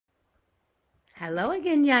Hello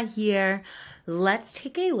again, here. Let's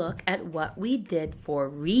take a look at what we did for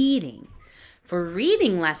reading. For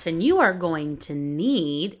reading lesson, you are going to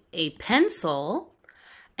need a pencil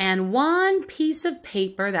and one piece of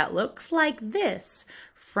paper that looks like this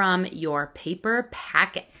from your paper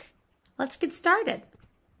packet. Let's get started.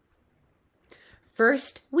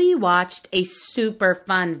 First, we watched a super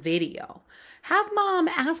fun video. Have Mom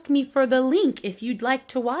ask me for the link if you'd like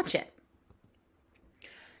to watch it.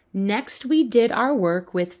 Next, we did our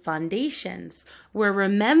work with foundations. We're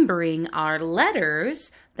remembering our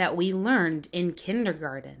letters that we learned in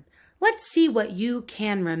kindergarten. Let's see what you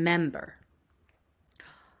can remember.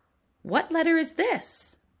 What letter is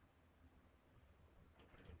this?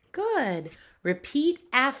 Good. Repeat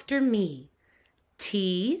after me.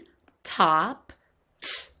 T, top,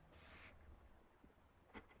 T.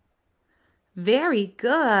 Very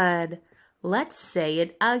good. Let's say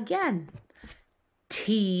it again.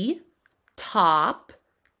 T, top,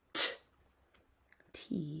 T.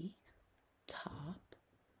 T, top,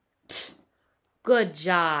 T. Good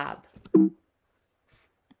job.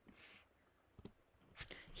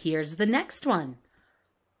 Here's the next one.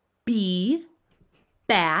 B,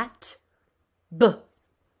 bat, B.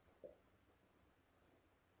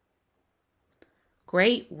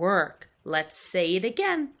 Great work. Let's say it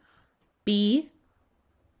again. B,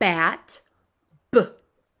 bat, B.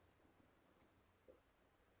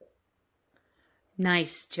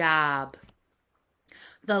 Nice job.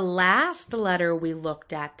 The last letter we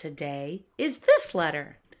looked at today is this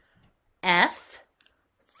letter. F,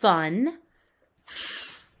 fun,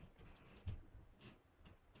 F.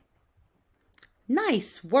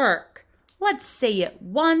 Nice work. Let's say it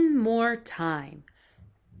one more time.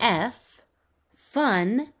 F,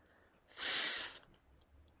 fun, F.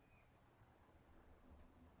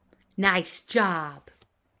 Nice job.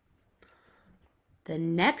 The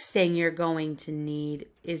next thing you're going to need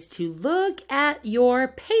is to look at your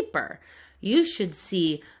paper. You should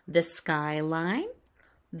see the skyline,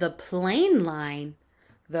 the plane line,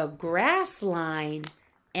 the grass line,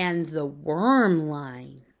 and the worm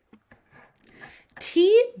line.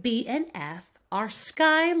 T, B, and F are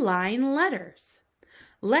skyline letters.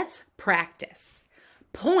 Let's practice.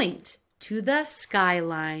 Point to the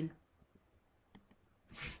skyline.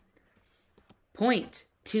 Point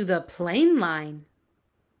to the plane line.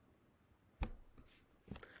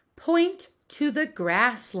 Point to the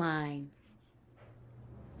grass line.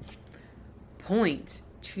 Point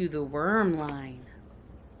to the worm line.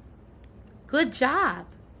 Good job.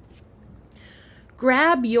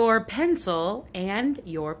 Grab your pencil and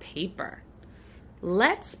your paper.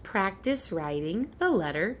 Let's practice writing the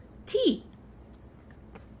letter T.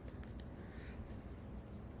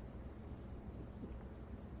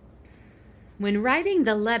 When writing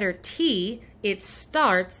the letter T, it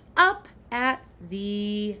starts up at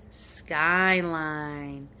the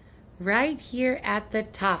skyline, right here at the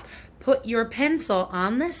top. Put your pencil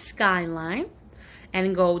on the skyline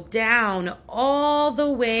and go down all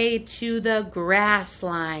the way to the grass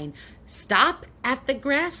line. Stop at the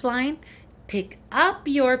grass line, pick up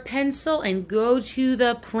your pencil and go to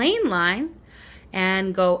the plane line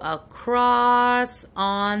and go across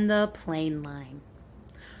on the plane line.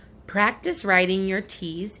 Practice writing your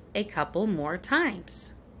T's a couple more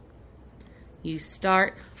times. You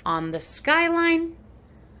start on the skyline,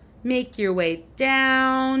 make your way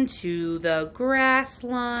down to the grass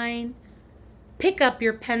line, pick up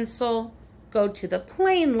your pencil, go to the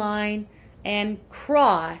plane line, and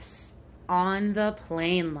cross on the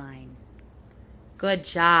plane line. Good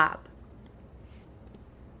job.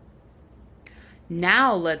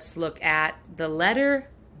 Now let's look at the letter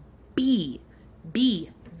B.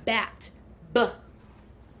 B, bat, B.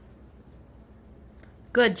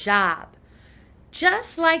 Good job.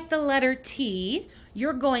 Just like the letter T,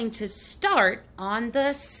 you're going to start on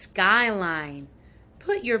the skyline.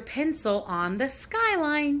 Put your pencil on the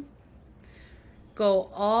skyline. Go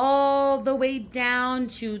all the way down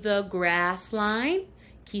to the grass line.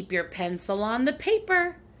 Keep your pencil on the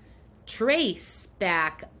paper. Trace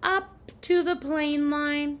back up to the plane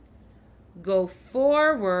line. Go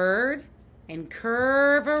forward and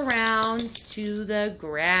curve around to the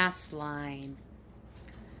grass line.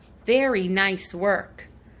 Very nice work.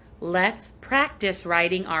 Let's practice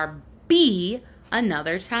writing our B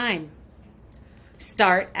another time.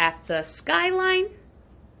 Start at the skyline.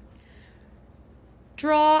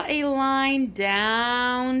 Draw a line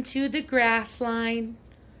down to the grass line.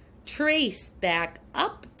 Trace back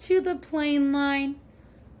up to the plane line.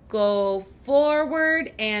 Go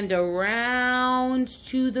forward and around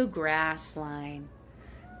to the grass line.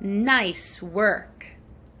 Nice work.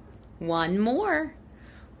 One more.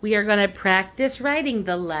 we are going to practice writing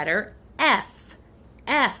the letter F.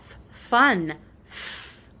 F, fun.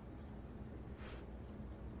 F.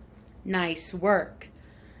 Nice work.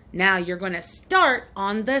 Now you're going to start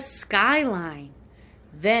on the skyline.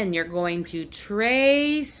 Then you're going to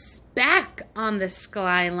trace back on the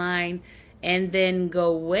skyline and then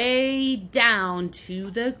go way down to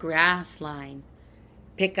the grass line.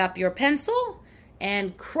 Pick up your pencil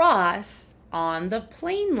and cross on the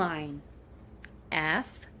plane line.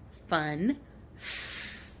 F, fun,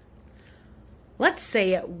 F. Let's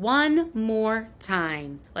say it one more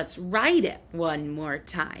time. Let's write it one more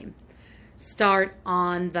time. Start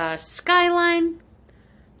on the skyline,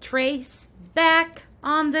 trace back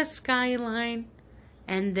on the skyline,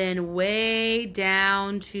 and then way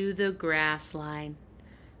down to the grass line.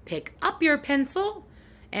 Pick up your pencil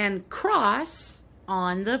and cross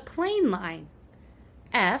on the plane line.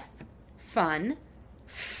 F, fun,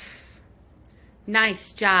 F.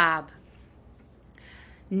 Nice job.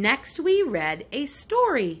 Next, we read a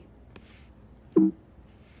story.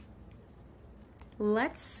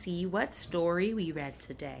 Let's see what story we read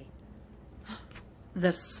today.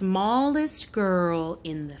 The smallest girl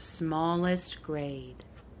in the smallest grade.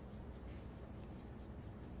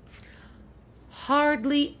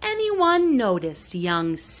 Hardly anyone noticed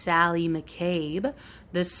young Sally McCabe,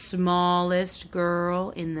 the smallest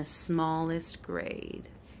girl in the smallest grade.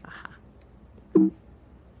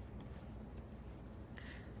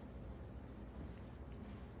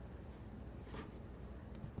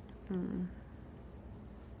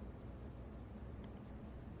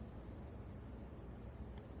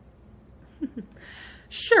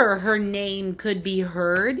 Sure, her name could be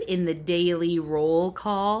heard in the daily roll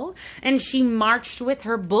call, and she marched with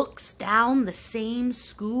her books down the same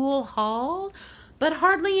school hall, but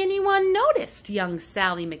hardly anyone noticed young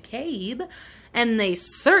Sally McCabe, and they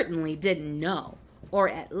certainly didn't know, or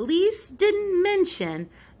at least didn't mention,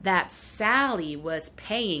 that Sally was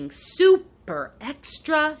paying super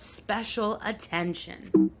extra special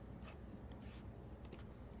attention.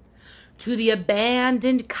 To the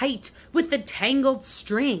abandoned kite with the tangled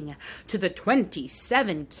string, to the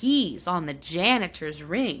 27 keys on the janitor's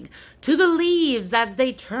ring, to the leaves as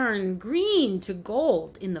they turn green to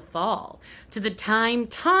gold in the fall, to the time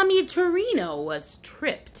Tommy Torino was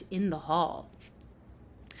tripped in the hall.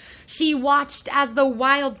 She watched as the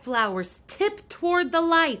wildflowers tipped toward the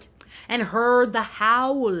light and heard the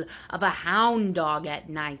howl of a hound dog at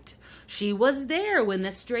night. She was there when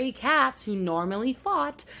the stray cats who normally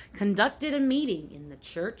fought conducted a meeting in the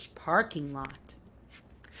church parking lot.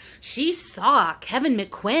 She saw Kevin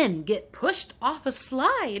McQuinn get pushed off a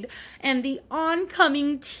slide and the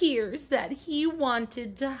oncoming tears that he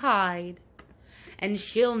wanted to hide. And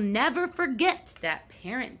she'll never forget that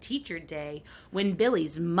parent-teacher day when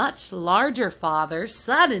Billy's much larger father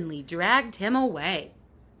suddenly dragged him away.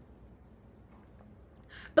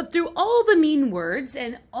 But through all the mean words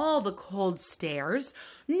and all the cold stares,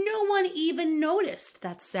 no one even noticed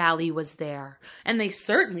that Sally was there. And they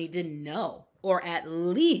certainly didn't know, or at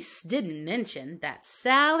least didn't mention, that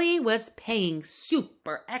Sally was paying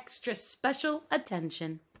super extra special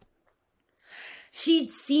attention.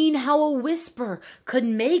 She'd seen how a whisper could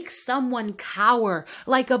make someone cower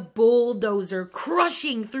like a bulldozer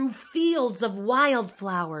crushing through fields of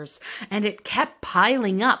wildflowers, and it kept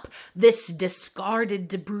piling up, this discarded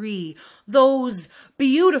debris, those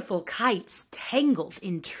beautiful kites tangled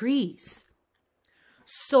in trees.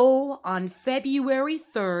 So on February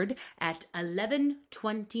 3rd at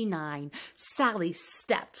 11:29, Sally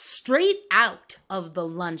stepped straight out of the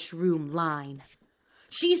lunchroom line.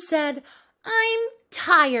 She said, "I'm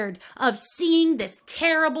tired of seeing this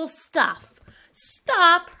terrible stuff.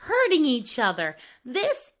 Stop hurting each other.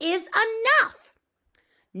 This is enough."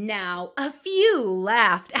 Now, a few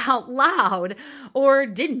laughed out loud or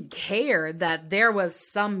didn't care that there was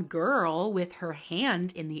some girl with her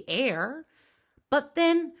hand in the air. But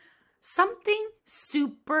then something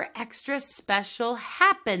super extra special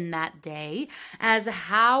happened that day as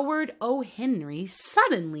Howard O. Henry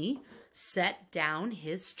suddenly set down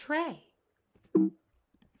his tray.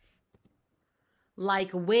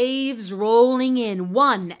 Like waves rolling in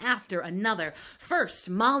one after another, first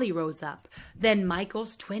Molly rose up, then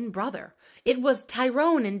Michael's twin brother. It was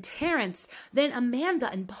Tyrone and Terence, then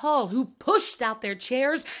Amanda and Paul, who pushed out their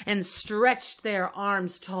chairs and stretched their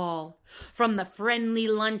arms tall. From the friendly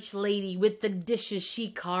lunch lady with the dishes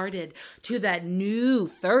she carded, to that new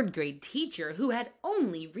third-grade teacher who had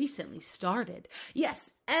only recently started.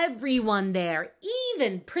 Yes, everyone there,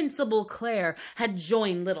 even Principal Claire, had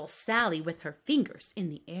joined little Sally with her fingers in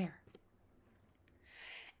the air.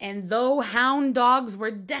 And though hound dogs were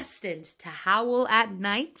destined to howl at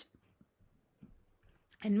night,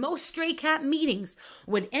 and most stray cat meetings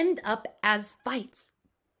would end up as fights,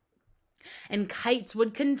 and kites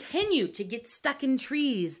would continue to get stuck in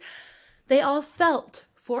trees, they all felt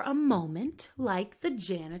for a moment like the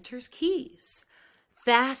janitor's keys,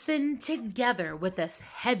 fastened together with a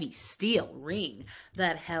heavy steel ring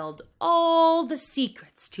that held all the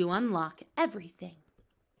secrets to unlock everything.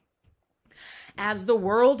 As the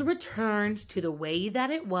world returned to the way that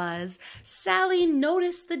it was, Sally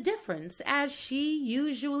noticed the difference, as she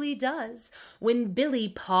usually does, when Billy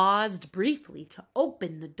paused briefly to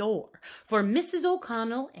open the door for Mrs.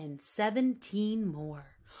 O'Connell and 17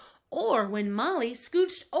 more, or when Molly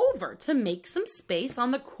scooched over to make some space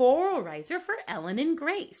on the coral riser for Ellen and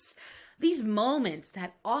Grace. These moments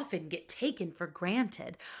that often get taken for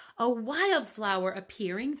granted, a wildflower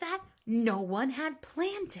appearing that no one had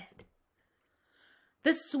planted.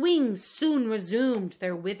 The swings soon resumed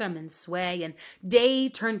their rhythm and sway, and day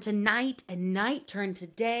turned to night, and night turned to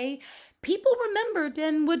day. People remembered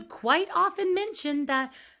and would quite often mention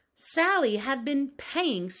that Sally had been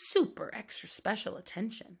paying super extra special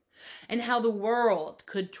attention, and how the world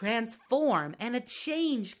could transform and a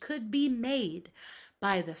change could be made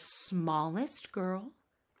by the smallest girl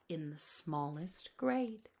in the smallest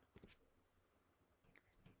grade.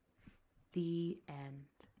 The end.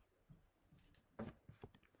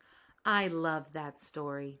 I love that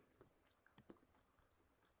story.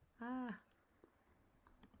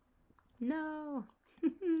 No.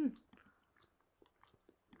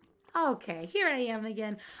 Okay, here I am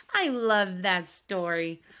again. I love that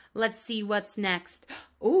story. Let's see what's next.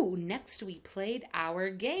 Oh, next we played our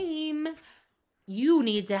game. You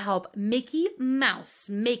need to help Mickey Mouse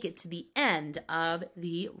make it to the end of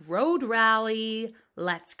the road rally.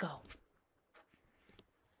 Let's go.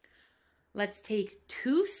 Let's take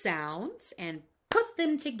two sounds and put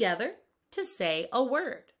them together to say a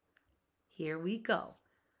word. Here we go.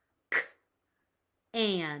 K,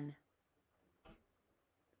 an.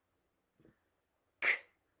 K,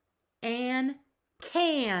 an,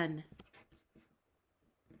 can.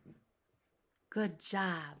 Good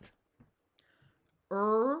job.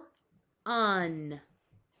 Un.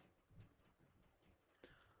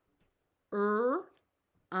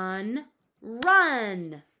 Un,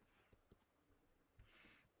 run.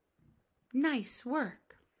 Nice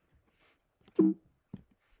work.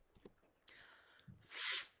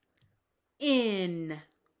 In.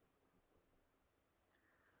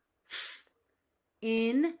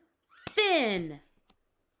 In, fin.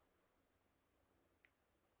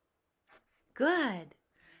 Good.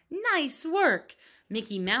 Nice work.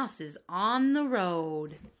 Mickey Mouse is on the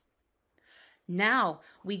road. Now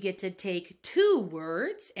we get to take two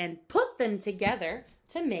words and put them together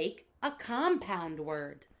to make a compound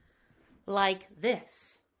word. Like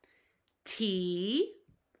this. Tea,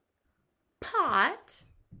 pot,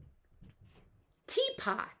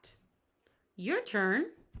 teapot. Your turn.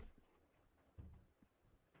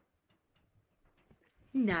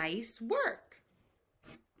 Nice work.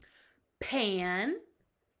 Pan,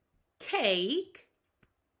 cake,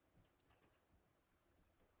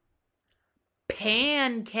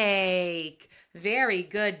 pancake. Very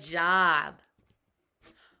good job.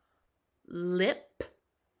 Lip,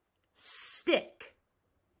 stick.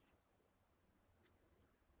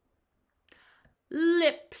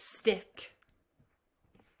 Lipstick.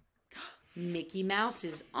 Mickey Mouse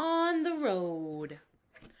is on the road.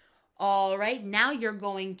 All right, now you're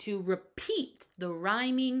going to repeat the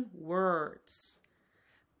rhyming words.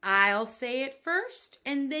 I'll say it first,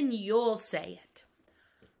 and then you'll say it.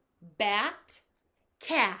 Bat,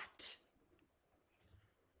 cat.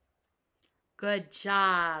 Good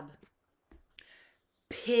job.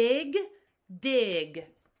 Pig, dig.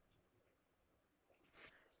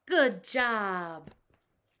 Good job.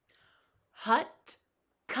 Hut,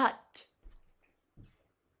 cut.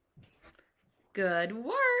 Good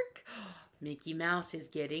work. Mickey Mouse is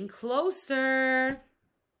getting closer.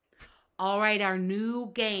 All right, our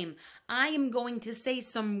new game. I am going to say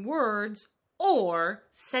some words or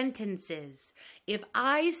sentences. If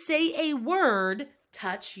I say a word,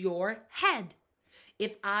 touch your head.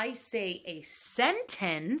 If I say a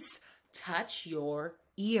sentence, touch your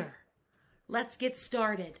ear. Let's get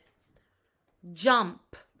started.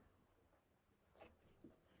 Jump.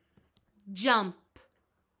 Jump.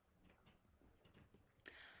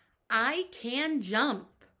 I can jump.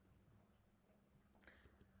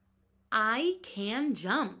 I can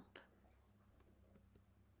jump.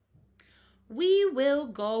 We will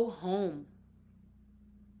go home.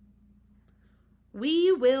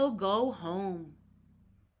 We will go home.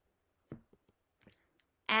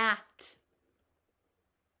 At.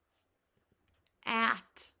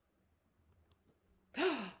 At.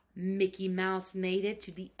 Mickey Mouse made it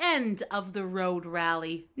to the end of the road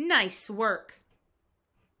rally. Nice work.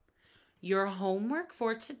 Your homework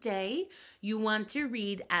for today, you want to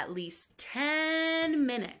read at least 10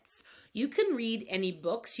 minutes. You can read any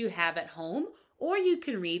books you have at home, or you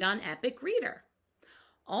can read on Epic Reader.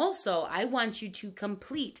 Also, I want you to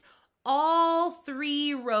complete all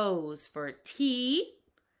 3 rows for T,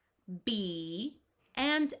 B,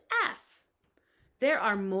 and F. There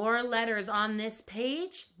are more letters on this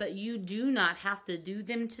page, but you do not have to do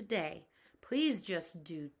them today. Please just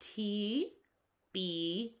do T,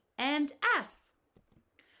 B, and F.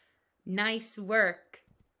 Nice work.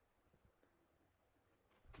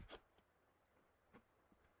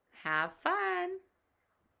 Have fun.